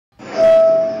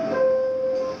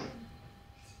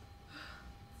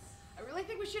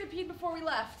should have peed before we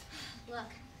left.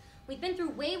 Look, we've been through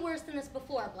way worse than this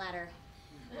before, Bladder.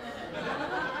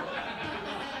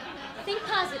 Think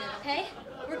positive, okay?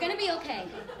 We're gonna be okay.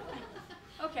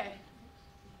 Okay.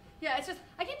 Yeah, it's just,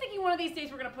 I keep thinking one of these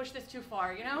days we're gonna push this too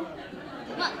far, you know?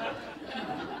 Look,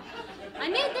 I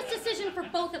made this decision for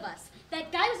both of us.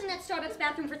 That guy was in that Starbucks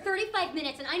bathroom for 35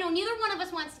 minutes, and I know neither one of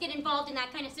us wants to get involved in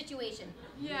that kind of situation.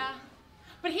 Yeah.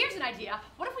 But here's an idea.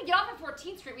 What if we get off at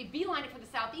 14th Street, we beeline it for the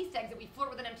southeast exit, we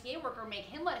flirt with an MTA worker, make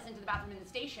him let us into the bathroom in the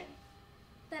station?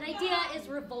 That idea is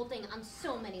revolting on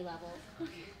so many levels.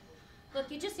 Okay. Look,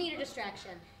 you just need a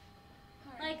distraction.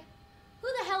 Like, who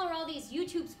the hell are all these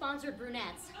YouTube-sponsored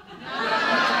brunettes?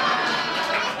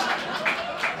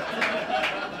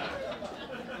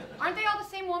 Aren't they all the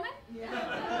same woman? Yeah.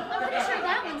 I'm pretty sure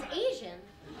that one's Asian.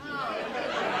 Oh.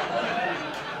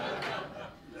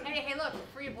 Hey, look,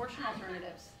 free abortion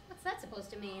alternatives. What's that supposed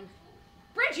to mean?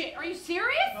 Bridget, are you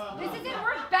serious? This isn't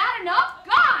worth bad enough?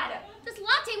 God! This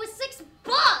latte was $6!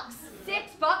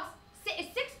 $6? Is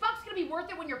 $6 gonna be worth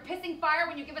it when you're pissing fire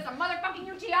when you give us a motherfucking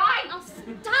UTI? Oh,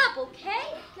 stop,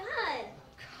 okay? God.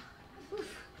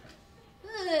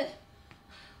 Ugh.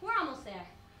 We're almost there.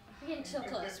 We're getting so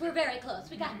close. We're very close.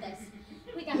 We got this.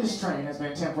 We got this. This train has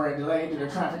been temporarily delayed due to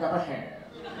traffic up ahead.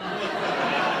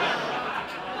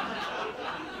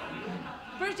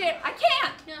 Bridget, I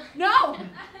can't! No!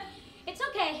 It's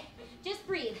okay. Just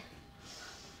breathe.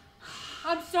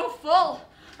 I'm so full.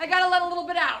 I gotta let a little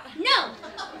bit out. No!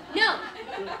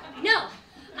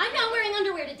 I'm not wearing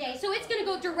underwear today, so it's gonna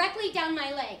go directly down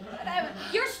my leg.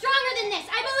 You're stronger than this.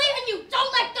 I believe in you.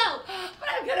 Don't let go. But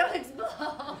I'm gonna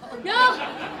explode. No,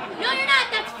 you're not.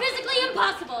 That's physically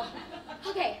impossible.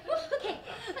 Okay.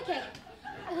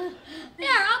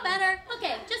 There, all better.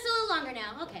 Okay, just a little longer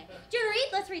now. Okay. Do you want to read?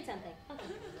 Let's read something.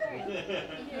 Okay.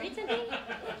 You read something?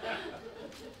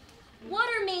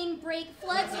 Water main break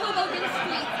floods Hoboken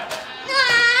Street.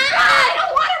 I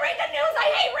don't want to read the news. I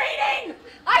hate reading.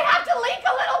 I have to leak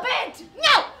a little bit.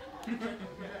 No!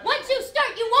 Once you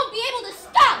start, you won't be able to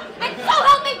stop. And so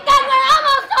help me God, we're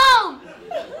almost home.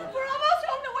 We're almost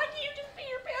home. Now why can't you just pee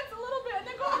your pants a little bit and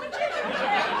then go home and change your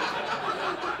pants?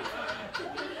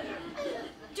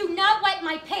 Do not wet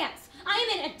my pants. I am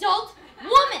an adult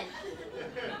woman.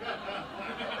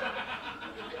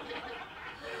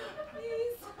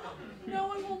 Please. No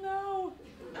one will know.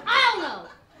 I'll know.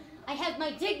 I have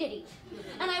my dignity.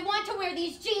 And I want to wear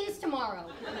these jeans tomorrow.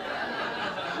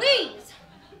 Please,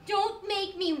 don't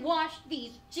make me wash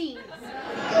these jeans.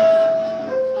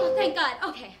 Oh, thank God.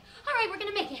 Okay. All right, we're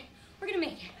going to make it.